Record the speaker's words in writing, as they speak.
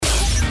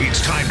It's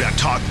time to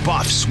talk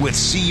Buffs with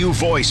CU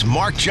voice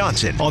Mark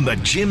Johnson on the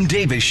Jim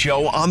Davis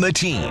Show on the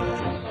Team.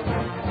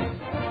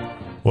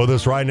 With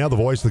us right now, the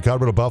voice of the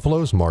Colorado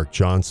Buffaloes, Mark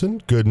Johnson.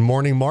 Good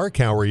morning, Mark.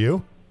 How are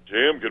you?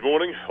 Jim, good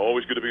morning.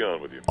 Always good to be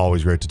on with you.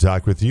 Always great to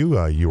talk with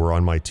you. You were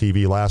on my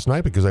TV last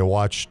night because I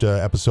watched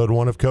episode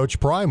 1 of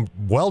Coach Prime.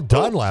 Well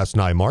done last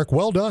night, Mark.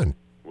 Well done.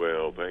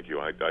 Well, thank you.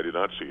 I did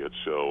not see it,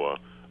 so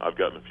I've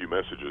gotten a few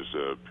messages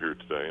here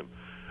today, and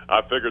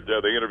I figured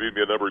they interviewed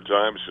me a number of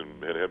times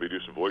and had me do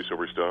some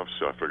voiceover stuff,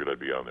 so I figured I'd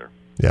be on there.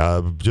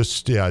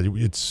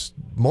 It's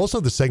most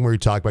of the segment where you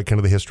talk about kind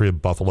of the history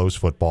of Buffaloes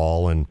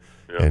football and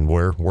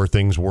where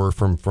things were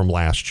from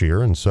last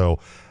year, and so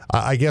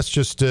I guess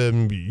just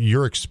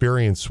your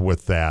experience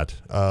with that,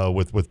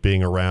 with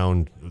being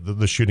around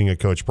the shooting of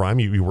Coach Prime.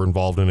 You were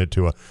involved in it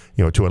to a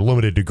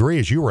limited degree,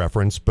 as you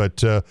referenced,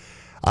 but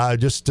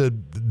that's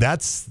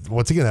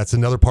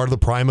another part of the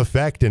Prime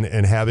effect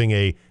and having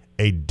a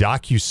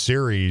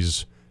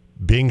docuseries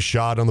being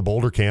shot on the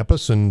Boulder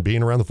campus and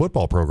being around the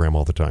football program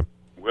all the time.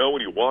 Well,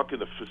 when you walk in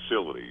the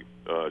facility,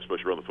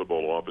 especially around the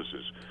football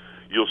offices,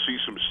 you'll see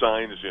some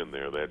signs in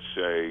there that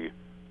say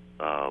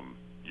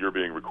you're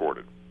being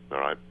recorded. All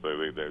right,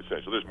 they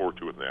say, so there's more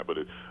to it than that, but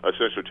it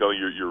essentially telling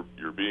you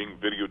you're being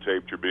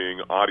videotaped, you're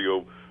being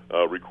audio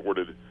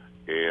recorded,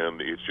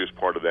 and it's just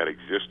part of that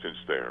existence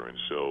there. And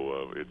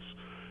so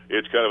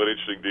it's kind of an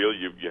interesting deal.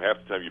 You half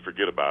the time you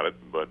forget about it,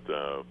 but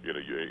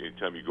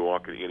anytime you go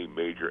walk in any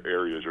major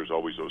areas, there's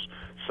always those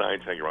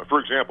signs hanging around. For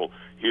example,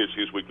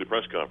 his weekly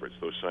press conference,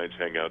 those signs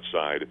hang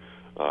outside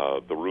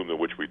the room in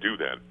which we do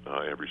that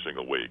every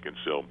single week, and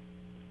so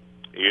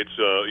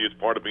it's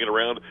part of being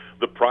around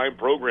the Prime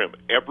program.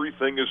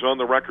 Everything is on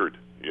the record,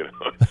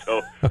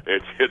 so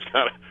it's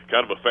kind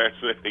of a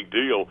fascinating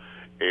deal,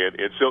 and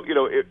so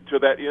to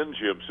that end,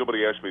 Jim,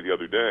 somebody asked me the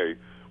other day,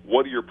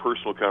 what are your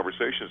personal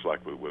conversations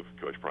like with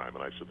Coach Prime?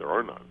 And I said, there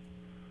are none,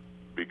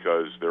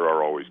 because there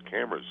are always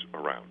cameras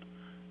around.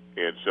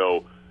 And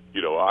so,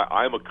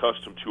 I'm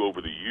accustomed to,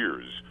 over the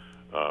years,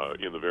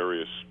 in the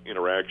various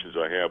interactions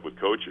I have with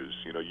coaches,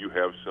 you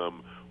have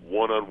some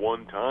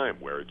one-on-one time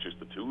where it's just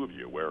the two of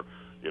you, where,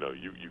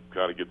 you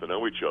kind of get to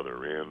know each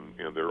other,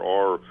 and there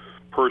are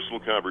personal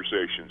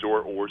conversations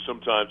or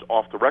sometimes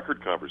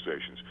off-the-record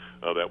conversations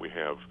that we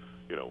have,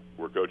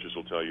 where coaches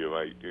will tell you,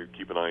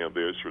 keep an eye on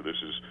this, or this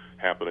is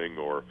happening,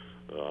 or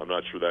I'm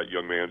not sure that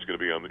young man's going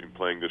to be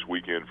playing this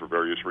weekend for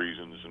various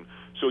reasons. And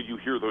so you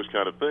hear those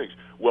kind of things.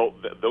 Well,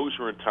 those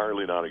are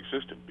entirely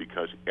non-existent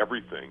because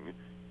everything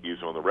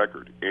is on the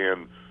record.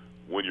 And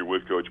when you're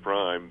with Coach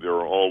Prime, there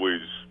are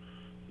always,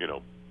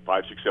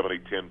 5, 6, 7,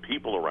 8, 10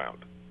 people around.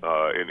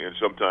 And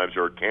sometimes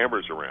there are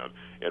cameras around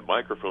and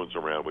microphones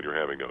around when you're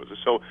having those.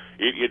 So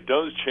it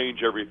does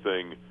change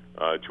everything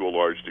to a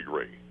large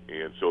degree.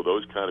 And so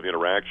those kind of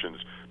interactions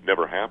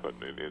never happen.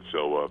 And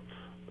so,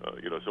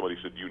 somebody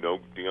said, do you know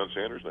Deion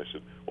Sanders? And I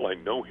said, well, I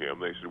know him.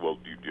 They said, well,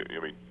 do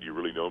you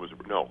really know him?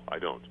 No, I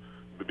don't.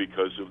 But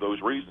because of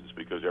those reasons,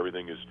 because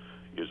everything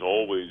is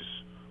always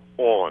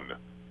on,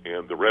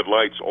 and the red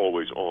light's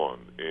always on.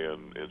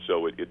 And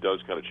so it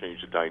does kind of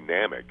change the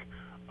dynamic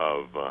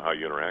of how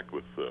you interact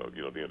with,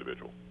 the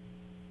individual.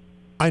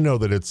 I know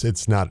that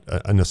it's not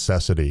a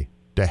necessity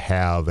to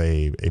have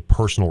a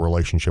personal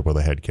relationship with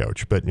a head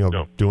coach, but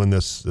doing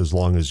this as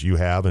long as you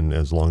have and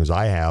as long as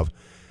I have,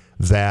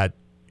 that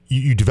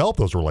you develop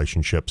those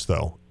relationships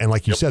though, and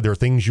like you said, there are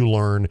things you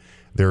learn.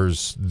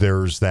 There's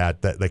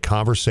that the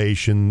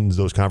conversations,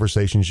 those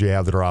conversations you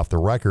have that are off the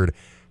record.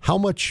 How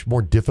much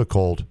more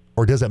difficult,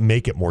 or does it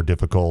make it more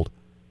difficult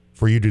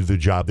for you to do the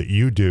job that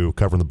you do,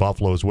 covering the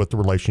Buffaloes, with the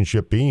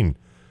relationship being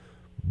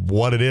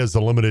what it is,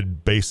 the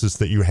limited basis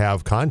that you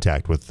have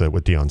contact with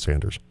Deion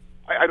Sanders?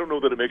 I don't know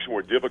that it makes it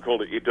more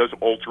difficult. It does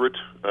alter it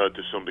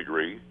to some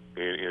degree,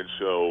 and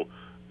so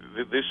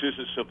this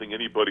isn't something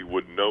anybody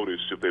would notice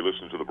if they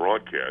listen to the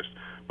broadcast.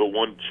 But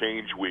one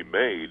change we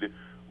made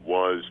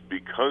was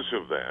because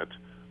of that,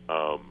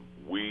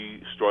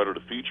 we started a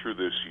feature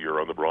this year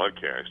on the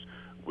broadcast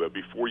where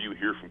before you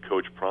hear from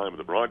Coach Prime in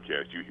the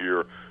broadcast, you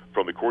hear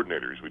from the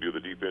coordinators. We do the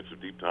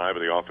defensive deep dive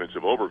and the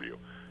offensive overview,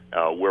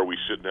 where we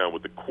sit down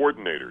with the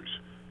coordinators,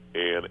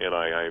 and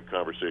I have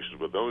conversations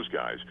with those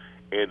guys.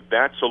 And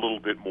that's a little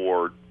bit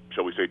more,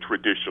 shall we say,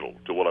 traditional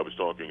to what I was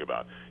talking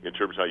about in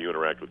terms of how you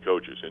interact with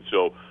coaches. And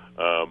so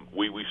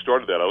we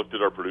started that. I looked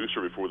at our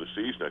producer before the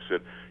season. I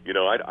said,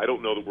 I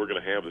don't know that we're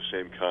going to have the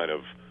same kind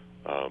of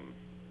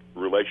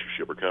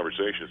relationship or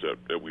conversations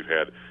that we've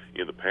had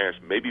in the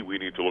past. Maybe we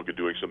need to look at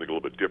doing something a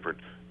little bit different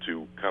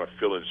to kind of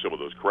fill in some of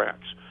those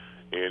cracks.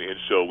 And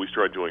so we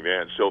started doing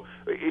that. So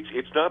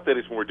it's not that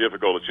it's more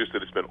difficult. It's just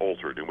that it's been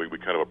altered, and we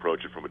kind of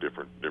approach it from a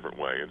different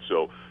way. And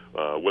so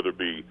whether it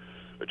be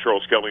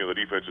Charles Kelly on the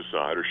defensive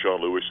side or Sean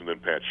Lewis and then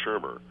Pat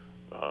Shurmur,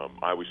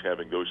 I was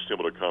having those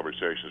similar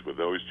conversations with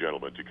those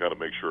gentlemen to kind of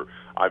make sure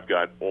I've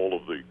got all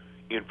of the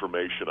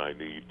information I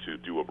need to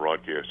do a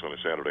broadcast on a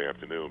Saturday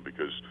afternoon,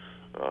 because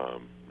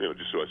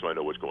Just so I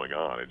know what's going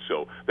on. And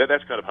so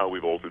that's kind of how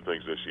we've altered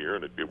things this year,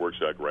 and it works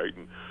out great.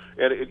 And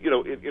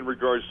in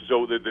regards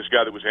to this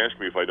guy that was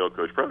asking me if I know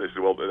Coach Prime, I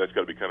said, well, that's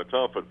got to be kind of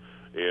tough. And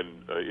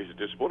is it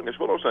disappointing? I said,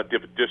 well, it's not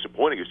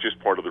disappointing. It's just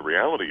part of the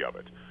reality of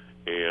it.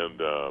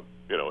 And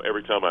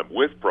every time I'm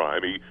with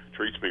Prime, he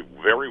treats me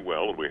very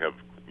well, and we have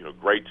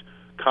great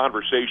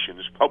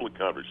conversations, public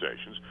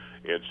conversations.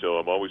 And so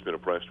I've always been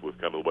impressed with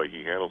kind of the way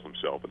he handles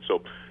himself. And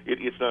so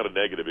it's not a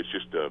negative. It's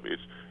just there's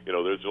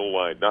no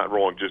line, not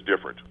wrong, just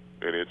different.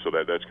 And so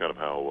that's kind of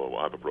how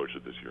I've approached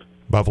it this year.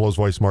 Buffalo's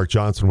voice Mark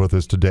Johnson with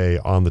us today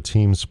on the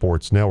Team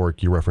Sports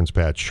Network. You referenced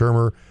Pat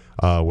Shurmur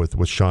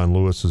with Sean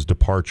Lewis's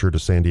departure to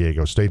San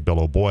Diego State. Bill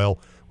O'Boyle.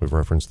 We've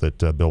referenced that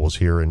Bill was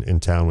here in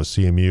town with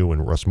CMU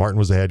and Russ Martin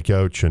was the head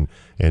coach,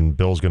 and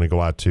Bill's going to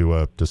go out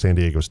to San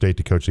Diego State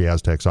to coach the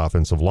Aztecs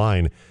offensive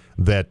line.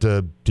 That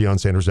Deion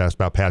Sanders asked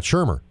about Pat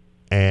Shurmur,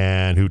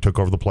 and who took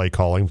over the play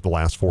calling for the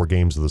last 4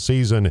 games of the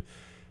season,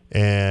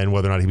 and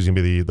whether or not he was going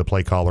to be the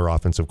play caller,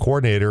 offensive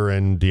coordinator.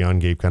 And Deion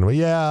gave kind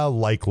of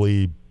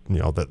likely,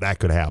 that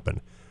could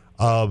happen.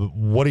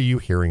 What are you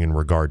hearing in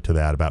regard to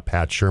that about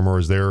Pat Shurmur?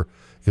 Is there,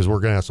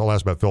 because I'll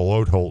ask about Phil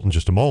Oatholt in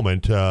just a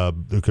moment,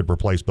 who could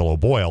replace Bill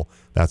O'Boyle.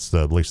 That's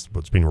at least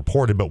what's being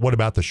reported. But what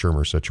about the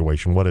Shurmur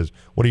situation? What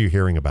are you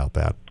hearing about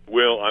that?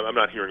 Well, I'm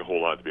not hearing a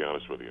whole lot, to be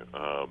honest with you.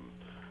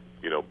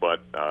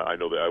 But I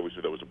know that I always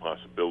knew that was a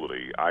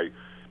possibility.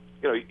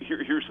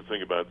 Here's the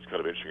thing about it's kind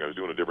of interesting. I was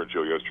doing a different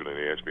show yesterday, and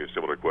they asked me a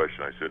similar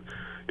question. I said,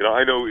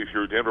 I know if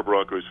you're a Denver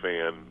Broncos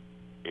fan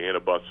and a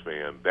Bucs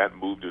fan, that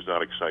move does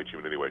not excite you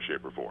in any way,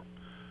 shape, or form.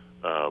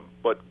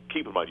 But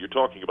keep in mind, you're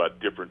talking about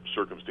different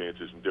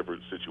circumstances and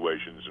different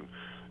situations and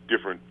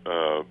different,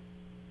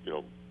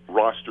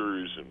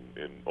 rosters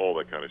and all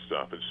that kind of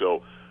stuff. And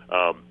so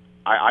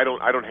I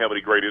don't have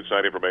any great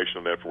inside information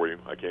on that for you.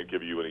 I can't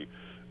give you any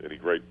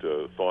great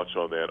thoughts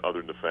on that, other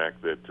than the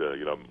fact that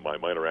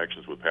my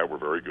interactions with Pat were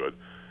very good,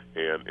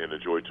 and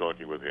enjoyed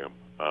talking with him.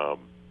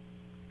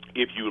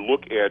 If you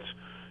look at,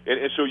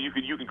 and so you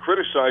can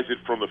criticize it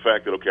from the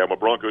fact that, okay, I'm a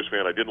Broncos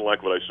fan, I didn't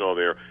like what I saw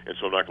there, and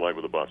so I'm not going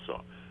to like what the Bucs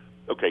saw.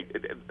 Okay,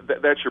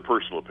 that's your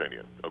personal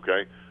opinion.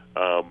 Okay,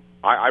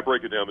 I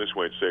break it down this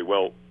way and say,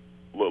 well,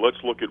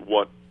 let's look at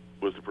what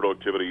was the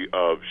productivity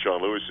of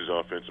Sean Lewis's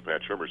offense and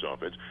Pat Shurmur's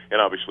offense,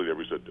 and obviously there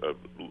was a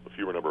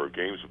fewer number of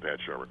games with Pat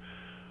Shurmur.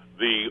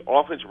 The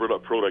offensive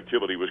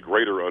productivity was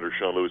greater under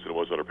Sean Lewis than it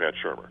was under Pat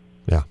Shurmur.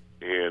 Yeah.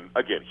 And,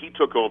 again, he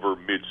took over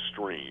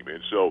midstream,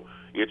 and so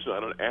it's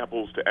not an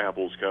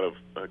apples-to-apples kind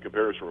of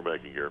comparison we're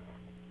making here.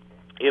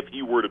 If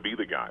he were to be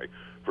the guy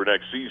for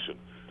next season,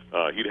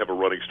 he'd have a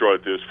running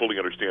start at this, fully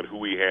understand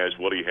who he has,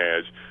 what he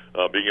has,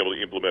 being able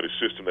to implement a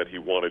system that he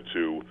wanted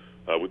to,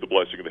 with the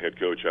blessing of the head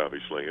coach,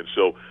 obviously. And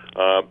so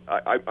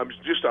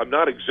I'm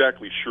not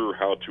exactly sure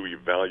how to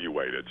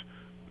evaluate it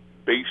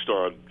based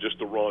on just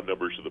the raw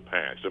numbers of the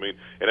past. I mean,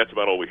 and that's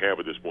about all we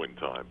have at this point in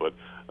time. But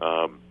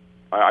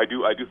I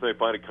do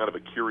find it kind of a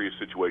curious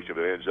situation if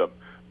it ends up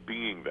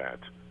being that,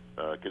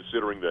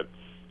 considering that,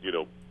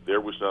 there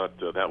was not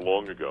that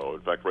long ago.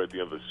 In fact, right at the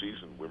end of the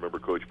season, remember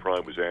Coach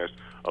Prime was asked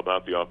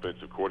about the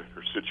offensive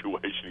coordinator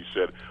situation. He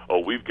said,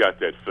 we've got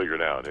that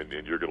figured out, and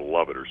you're going to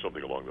love it, or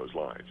something along those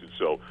lines. And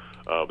so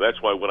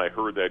that's why when I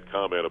heard that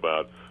comment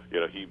about,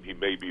 he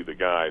may be the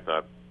guy, I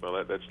thought,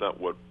 well, that's not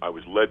what I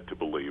was led to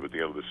believe at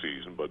the end of the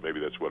season, but maybe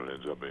that's what it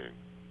ends up being.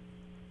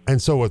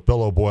 And so with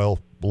Bill O'Boyle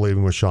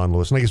leaving with Sean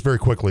Lewis, and I guess very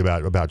quickly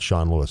about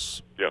Sean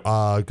Lewis.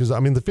 Yeah. Because,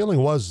 the feeling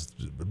was,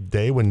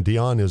 day when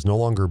Deion is no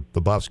longer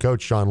the Buffs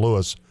coach, Sean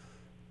Lewis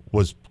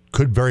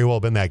could very well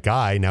have been that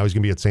guy. Now he's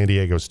going to be at San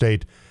Diego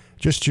State.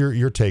 Just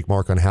your take,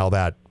 Mark, on how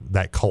that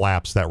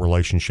collapsed, that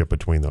relationship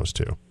between those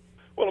two.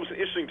 Well, it was an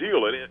interesting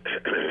deal.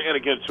 And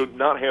again, so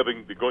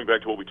going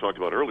back to what we talked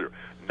about earlier,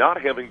 not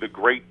having the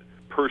great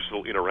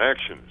personal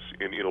interactions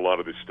in a lot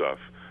of this stuff,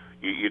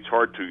 it's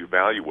hard to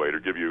evaluate or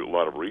give you a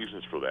lot of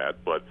reasons for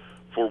that. But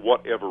for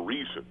whatever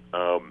reason,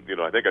 I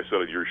think I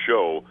said on your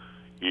show,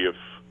 if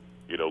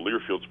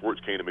Learfield Sports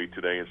came to me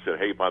today and said,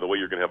 hey, by the way,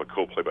 you're going to have a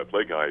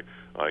co-play-by-play guy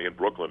in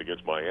Brooklyn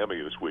against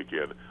Miami this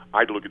weekend,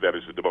 I'd look at that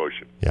as a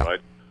demotion, right?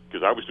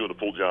 Because I was doing a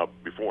full job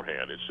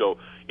beforehand. And so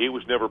it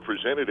was never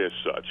presented as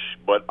such,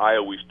 but I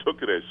always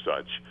took it as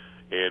such.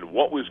 And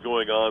what was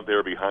going on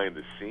there behind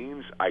the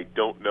scenes, I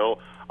don't know.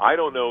 I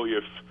don't know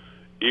if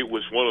it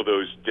was one of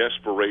those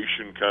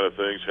desperation kind of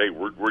things, hey,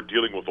 we're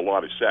dealing with a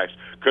lot of sacks,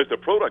 because the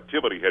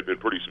productivity had been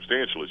pretty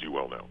substantial, as you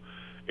well know.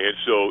 And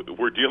so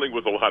we're dealing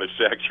with a lot of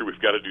sacks here. We've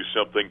got to do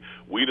something.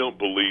 We don't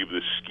believe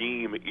the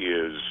scheme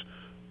is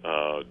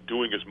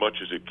doing as much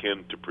as it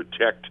can to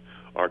protect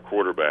our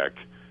quarterback,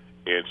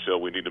 and so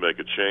we need to make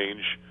a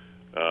change.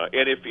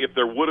 And if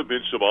there would have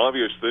been some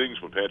obvious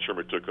things when Pat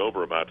Shurmur took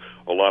over about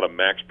a lot of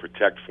max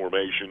protect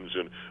formations,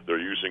 and they're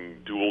using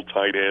dual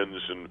tight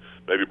ends and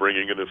maybe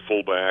bringing in a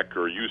fullback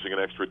or using an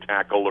extra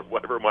tackle or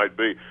whatever it might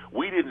be,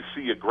 we didn't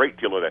see a great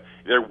deal of that.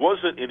 There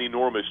wasn't an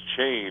enormous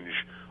change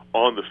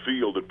on the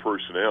field and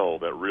personnel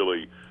that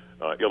really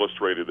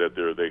illustrated that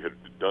they had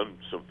done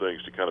some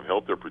things to kind of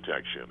help their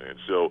protection. And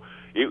so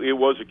it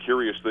was a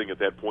curious thing at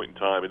that point in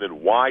time. And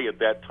then why at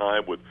that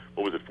time, with,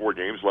 4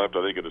 games left,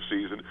 I think, in the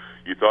season,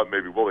 you thought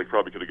maybe, well, they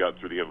probably could have gotten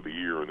through the end of the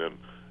year and then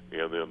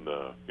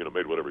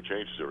made whatever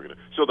changes they were going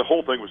to. So the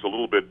whole thing was a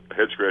little bit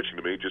head-scratching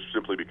to me, just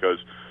simply because,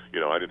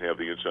 I didn't have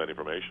the inside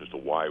information as to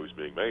why it was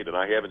being made. And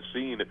I haven't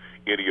seen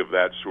any of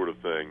that sort of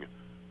thing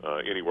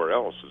anywhere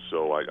else. And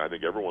so I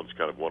think everyone's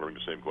kind of wondering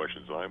the same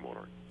questions I'm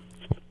wondering.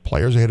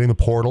 Players are hitting the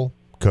portal.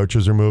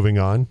 Coaches are moving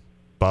on.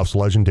 Buffs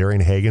legend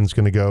Darian Hagan's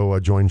going to go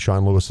join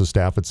Sean Lewis's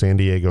staff at San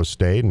Diego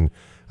State, and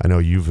I know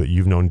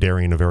you've known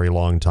Darian a very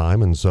long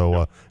time, and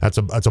so that's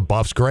a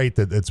Buffs great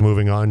that it's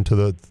moving on to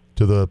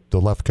the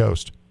left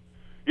coast.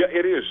 Yeah,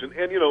 it is, and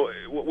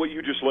what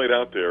you just laid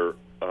out there,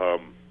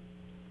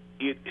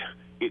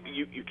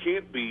 you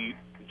can't be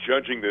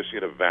judging this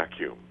in a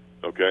vacuum,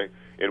 okay?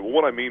 And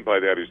what I mean by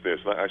that is this.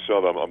 I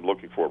saw them. I'm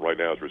looking for it right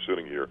now as we're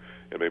sitting here,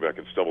 and maybe I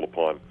can stumble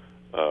upon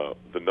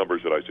the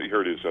numbers that I see.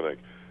 Here it is, I think.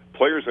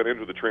 Players that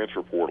enter the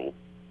transfer portal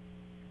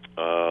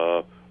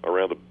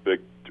around the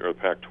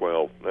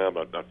Pac-12. I'm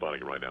not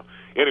finding it right now.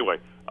 Anyway,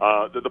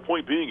 the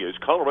point being is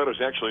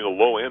Colorado's actually in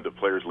the low end of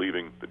players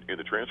leaving in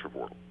the transfer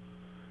portal.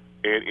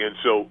 And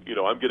so,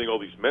 I'm getting all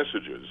these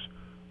messages,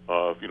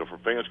 from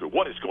fans going,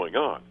 what is going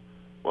on?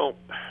 Well,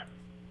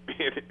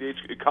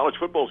 college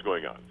football is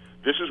going on.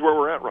 This is where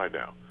we're at right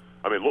now.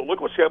 I mean,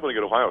 look what's happening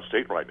at Ohio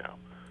State right now.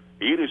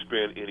 It has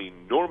been an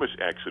enormous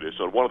exodus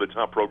on one of the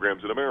top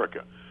programs in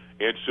America.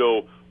 And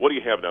so what do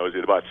you have now? Is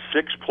it about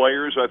 6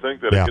 players, I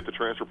think, that hit the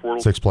transfer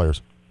portal? 6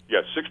 players.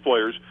 Yeah, 6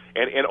 players.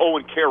 And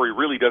Owen Carey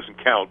really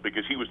doesn't count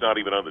because he was not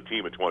even on the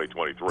team in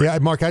 2023. Yeah,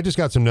 Mark, I just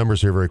got some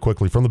numbers here very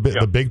quickly. From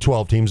the Big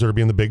 12 teams that are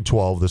being the Big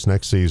 12 this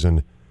next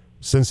season,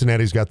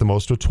 Cincinnati's got the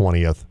most of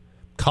 20th.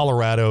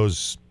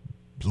 Colorado's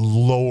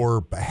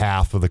lower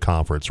half of the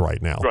conference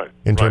right now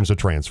in terms of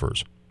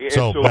transfers.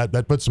 So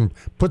that puts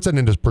it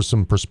into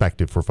some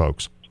perspective for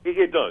folks.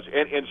 It does,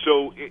 and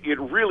so it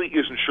really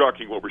isn't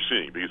shocking what we're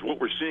seeing, because what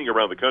we're seeing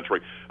around the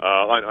country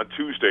on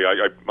Tuesday,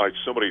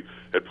 somebody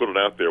had put it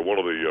out there. One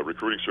of the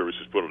recruiting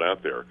services put it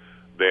out there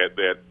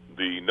that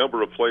the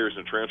number of players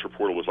in the transfer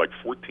portal was like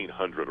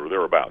 1,400 or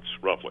thereabouts,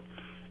 roughly,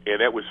 and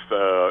that was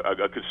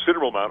a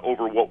considerable amount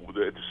over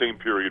at the same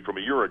period from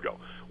a year ago.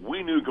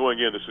 We knew going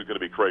in this was going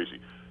to be crazy.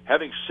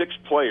 Having 6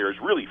 players,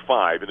 really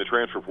 5, in the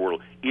transfer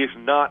portal is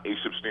not a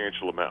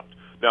substantial amount.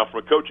 Now, from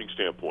a coaching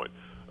standpoint,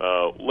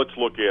 let's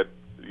look at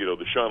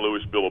the Sean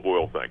Lewis, Bill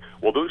O'Boyle thing.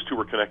 Well, those two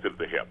were connected at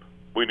the hip.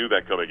 We knew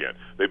that coming in.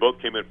 They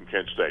both came in from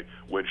Kent State.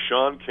 When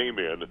Sean came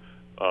in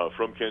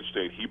from Kent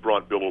State, he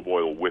brought Bill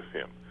O'Boyle with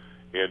him.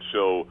 And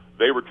so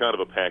they were kind of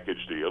a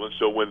package deal. And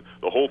so when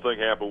the whole thing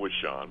happened with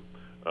Sean,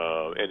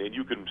 and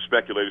you can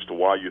speculate as to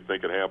why you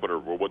think it happened or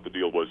what the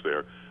deal was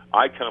there,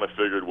 I kind of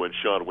figured when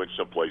Sean went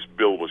someplace,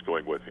 Bill was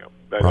going with him.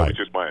 That was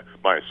just my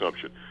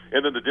assumption.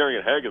 And then the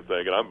Darian Hagan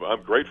thing, and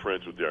I'm great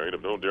friends with Darian.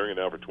 I've known Darian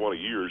now for 20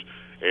 years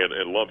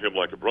and love him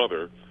like a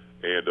brother,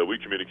 and we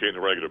communicate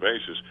on a regular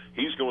basis.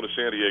 He's going to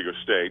San Diego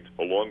State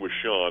along with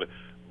Sean,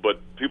 but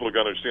people have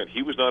got to understand,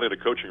 he was not in a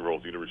coaching role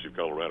at the University of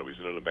Colorado. He's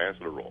in an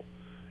ambassador role.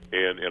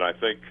 And I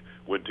think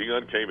when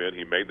Deion came in,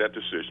 he made that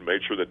decision,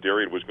 made sure that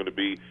Darian was going to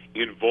be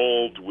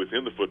involved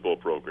within the football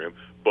program,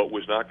 but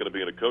was not going to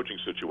be in a coaching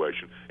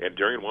situation. And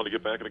Darian wanted to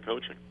get back into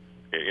coaching.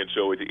 And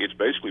so it's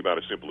basically about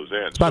as simple as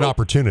that. It's about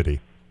opportunity.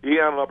 He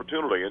had an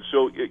opportunity. And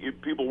so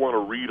people want to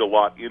read a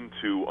lot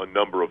into a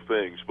number of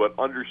things, but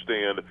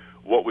understand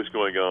what was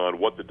going on,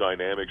 what the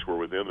dynamics were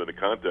within, and the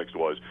context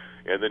was.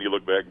 And then you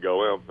look back and go,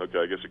 well, okay,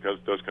 I guess it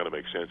does kind of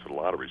make sense in a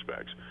lot of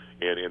respects.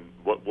 And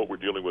what we're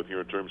dealing with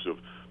here in terms of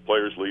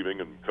players leaving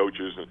and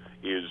coaches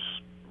is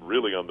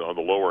really on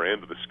the lower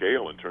end of the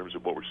scale in terms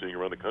of what we're seeing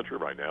around the country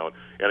right now.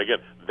 And again,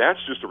 that's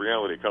just the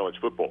reality of college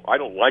football. I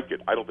don't like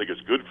it. I don't think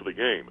it's good for the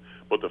game.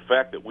 But the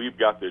fact that we've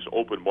got this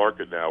open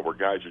market now where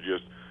guys are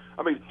just,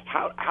 I mean,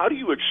 how do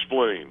you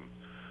explain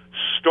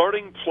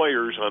starting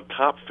players on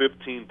top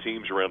 15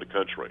 teams around the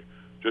country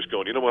just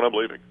going, you know what, I'm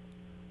leaving?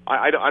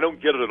 I don't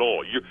get it at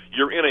all.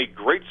 You're in a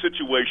great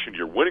situation.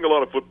 You're winning a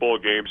lot of football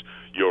games.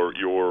 You're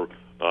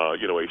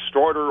a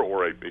starter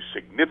or a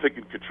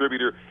significant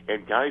contributor,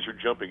 and guys are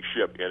jumping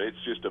ship. And it's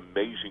just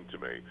amazing to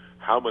me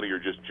how many are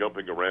just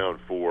jumping around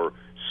for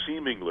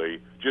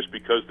seemingly just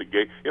because the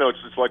gate.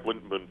 It's like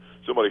when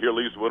somebody here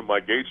leaves one of my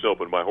gates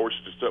open, my horse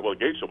just said, well, the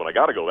gate's open, I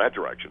got to go that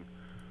direction.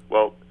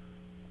 Well,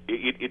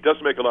 it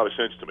doesn't make a lot of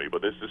sense to me,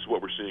 but this is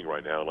what we're seeing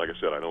right now. And like I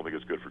said, I don't think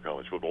it's good for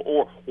college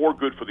football or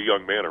good for the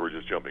young men who are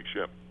just jumping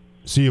ship.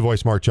 CU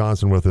voice Mark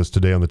Johnson with us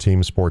today on the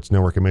Team Sports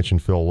Network. I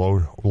mentioned Phil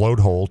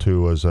Loadholt,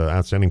 who was an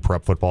outstanding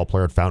prep football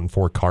player at Fountain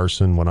Fort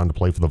Carson, went on to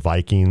play for the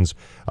Vikings.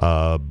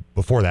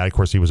 Before that, of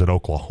course, he was at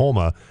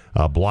Oklahoma,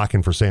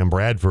 blocking for Sam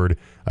Bradford.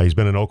 He's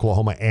been an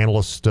Oklahoma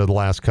analyst the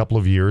last couple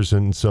of years,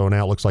 and so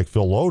now it looks like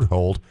Phil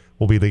Loadholt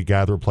will be the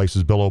guy that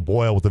replaces Bill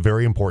O'Boyle with the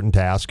very important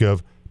task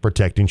of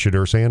protecting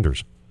Shedeur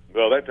Sanders.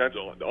 Well, that's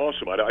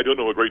awesome. I don't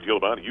know a great deal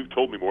about it. You've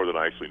told me more than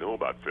I actually know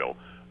about Phil.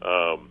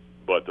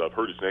 But I've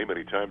heard his name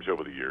many times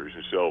over the years.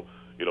 And so,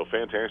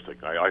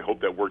 fantastic. I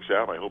hope that works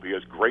out. I hope he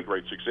has great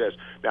success.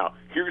 Now,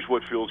 here's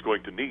what Phil's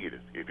going to need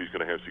if he's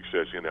going to have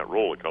success in that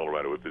role at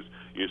Colorado, if this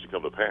is to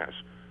come to pass,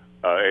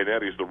 and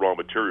that is the raw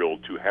material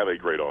to have a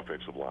great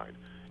offensive line.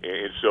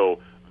 And so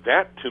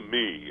that, to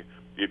me,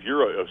 if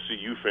you're a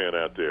CU fan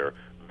out there,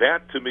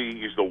 that, to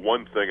me, is the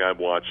one thing I'm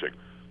watching.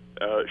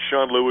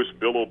 Sean Lewis,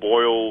 Bill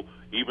O'Boyle,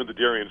 even the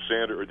Darian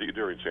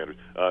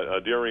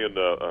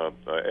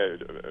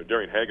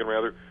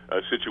Hagen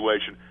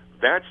situation.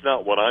 That's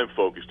not what I'm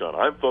focused on.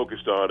 I'm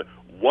focused on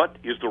what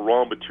is the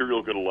raw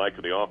material going to like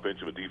in the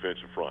offensive and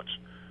defensive fronts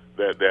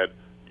that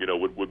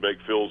would make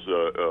Phil's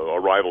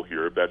arrival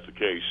here, if that's the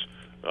case,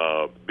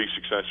 be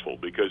successful,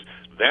 because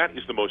that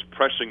is the most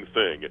pressing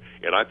thing,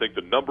 and I think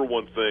the number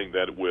one thing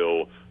that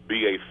will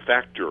be a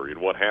factor in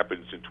what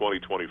happens in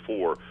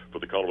 2024 for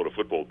the Colorado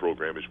football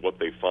program is what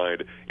they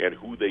find and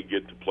who they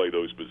get to play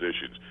those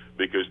positions,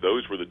 because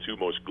those were the two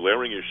most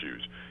glaring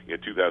issues in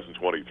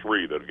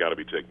 2023 that have got to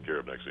be taken care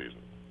of next season.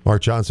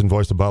 Mark Johnson,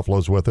 voice of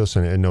Buffalo's with us,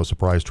 and no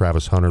surprise,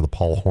 Travis Hunter, the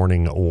Paul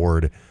Hornung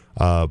Award,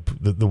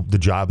 the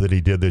job that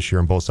he did this year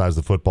on both sides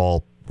of the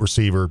football,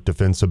 receiver,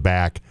 defensive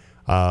back,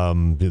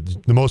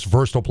 the most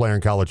versatile player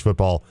in college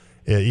football,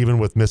 even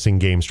with missing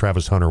games.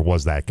 Travis Hunter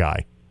was that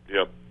guy.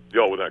 Yep,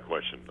 without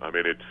question. I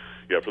mean,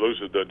 for those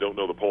that don't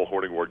know, the Paul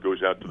Hornung Award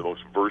goes out to the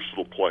most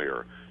versatile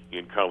player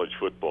in college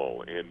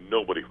football, and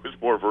nobody was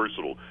more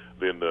versatile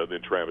than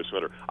Travis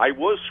Hunter. I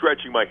was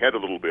scratching my head a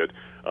little bit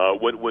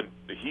when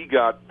he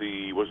got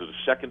the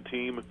second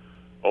team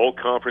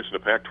all-conference in the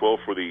Pac-12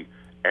 for the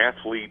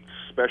athlete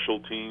special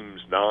teams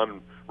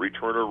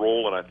non-returner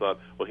role, and I thought,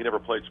 well, he never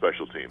played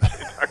special teams the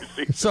entire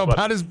season. So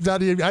how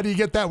do you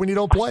get that when you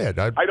don't play it?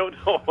 I don't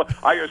know.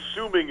 I'm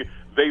assuming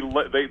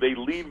they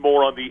lean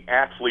more on the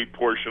athlete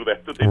portion of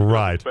that they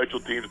right. Special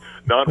teams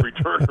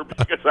non-returner,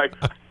 because I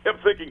am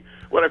thinking,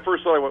 when I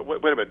first saw it, I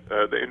went, wait a minute.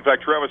 In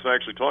fact, Travis and I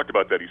actually talked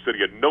about that. He said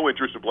he had no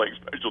interest in playing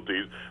special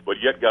teams, but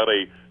yet got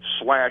a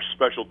 /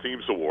 special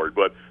teams award.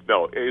 But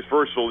no, as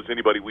versatile as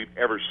anybody we've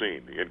ever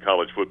seen in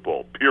college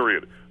football,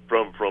 period,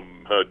 from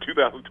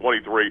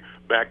 2023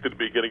 back to the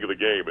beginning of the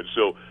game. And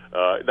so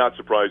not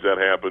surprised that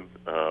happened.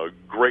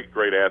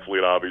 Great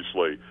athlete,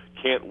 obviously.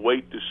 Can't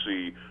wait to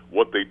see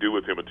what they do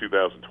with him in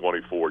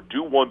 2024.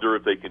 Do wonder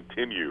if they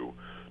continue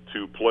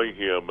to play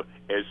him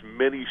as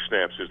many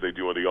snaps as they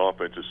do on the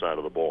offensive side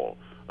of the ball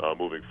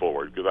moving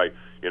forward. Because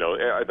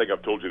I think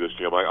I've told you this,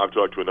 Jim. I've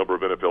talked to a number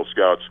of NFL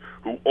scouts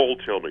who all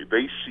tell me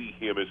they see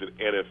him as an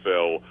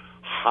NFL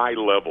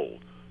high-level,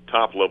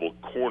 top-level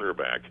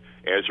cornerback.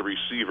 As a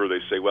receiver, they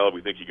say, well,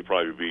 we think he could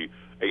probably be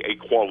a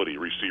quality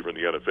receiver in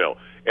the NFL.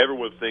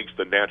 Everyone thinks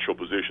the natural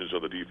positions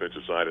on the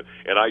defensive side,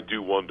 and I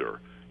do wonder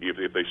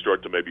if they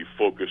start to maybe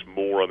focus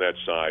more on that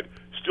side,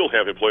 still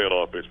have him play on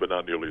offense, but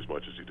not nearly as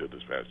much as he did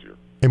this past year.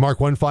 Hey, Mark,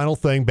 one final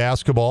thing,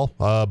 basketball.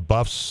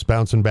 Buffs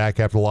bouncing back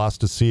after the loss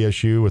to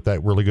CSU with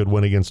that really good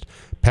win against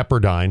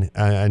Pepperdine.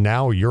 And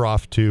now you're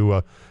off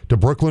to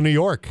Brooklyn, New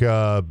York,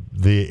 the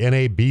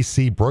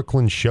NABC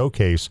Brooklyn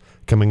Showcase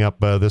coming up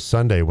this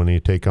Sunday when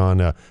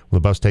the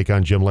Buffs take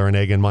on Jim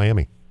Larrañaga in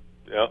Miami.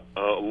 Yeah,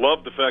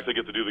 love the fact I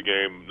get to do the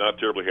game. Not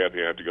terribly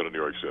happy I have to go to New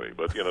York City,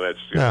 but that's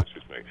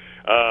just me.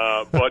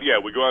 But yeah,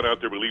 we go out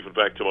there. We leave in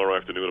fact tomorrow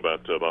afternoon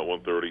about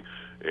 1:30,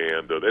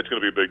 and that's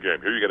going to be a big game.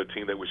 Here you got a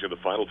team that was in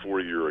the Final Four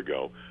a year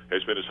ago,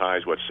 has been as high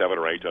as 7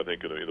 or 8, I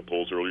think, in the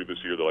polls earlier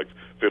this year. They're like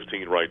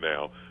 15 right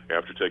now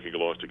after taking a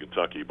loss to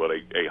Kentucky, but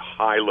a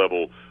high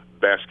level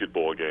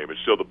basketball game. And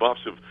so the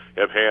Buffs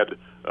have had,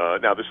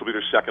 now this will be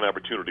their second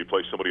opportunity to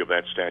play somebody of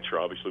that stature.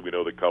 Obviously, we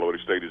know that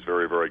Colorado State is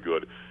very, very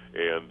good,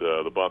 and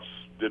the Buffs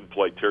didn't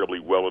play terribly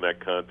well in that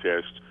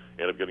contest,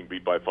 ended up getting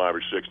beat by 5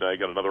 or 6. Now you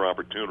got another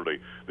opportunity.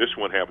 This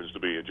one happens to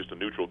be just a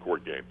neutral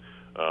court game,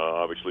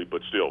 obviously,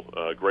 but still,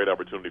 great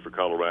opportunity for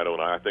Colorado,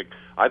 and I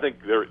think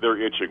they're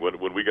itching.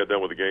 When we got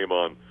done with the game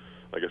on,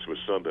 I guess it was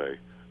Sunday,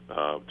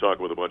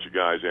 talking with a bunch of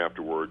guys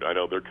afterward, I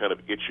know they're kind of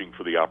itching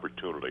for the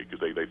opportunity because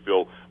they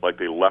feel like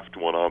they left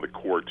one on the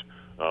court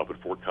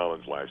at Fort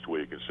Collins last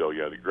week. And so,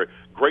 yeah,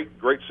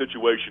 great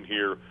situation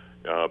here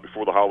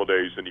before the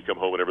holidays. Then you come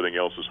home and everything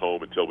else is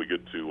home until we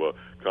get to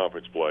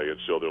conference play. And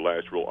so their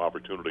last real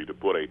opportunity to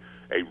put a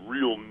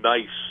real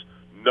nice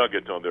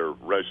nugget on their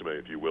resume,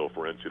 if you will,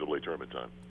 for NCAA tournament time.